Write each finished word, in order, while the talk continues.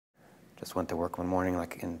Just went to work one morning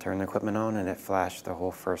and turned the equipment on, and it flashed the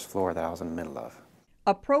whole first floor that I was in the middle of.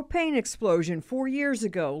 A propane explosion 4 years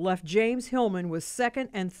ago left James Hillman with second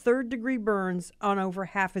and third degree burns on over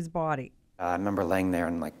half his body. I remember laying there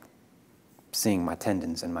and seeing my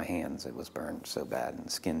tendons in my hands. It was burned so bad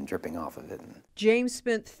and skin dripping off of it. James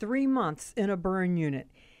spent 3 months in a burn unit.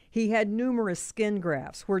 He had numerous skin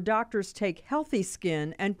grafts where doctors take healthy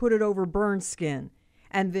skin and put it over burned skin,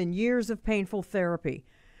 and then years of painful therapy.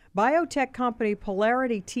 Biotech company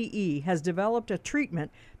Polarity TE has developed a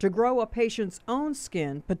treatment to grow a patient's own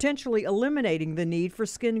skin, potentially eliminating the need for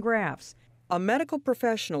skin grafts. A medical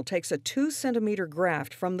professional takes a 2-centimeter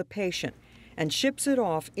graft from the patient and ships it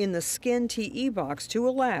off in the Skin TE box to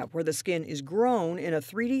a lab where the skin is grown in a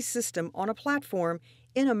 3D system on a platform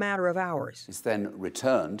in a matter of hours. It's then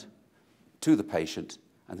returned to the patient,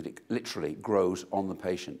 and then it literally grows on the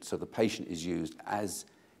patient, so the patient is used as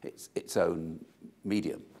its own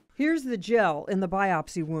medium. Here's the gel in the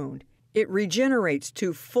biopsy wound. It regenerates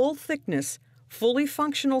to full thickness, fully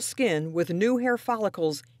functional skin with new hair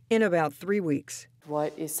follicles in about 3 weeks.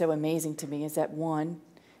 What is so amazing to me is that, one,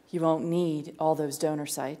 you won't need all those donor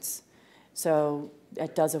sites, so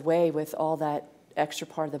it does away with all that extra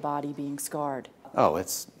part of the body being scarred. Oh,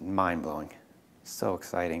 it's mind-blowing. So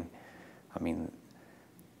exciting. I mean,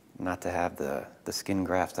 not to have the skin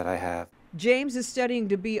graft that I have. James is studying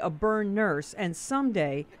to be a burn nurse and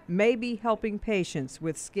someday may be helping patients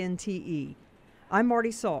with Skin TE. I'm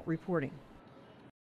Marty Salt reporting.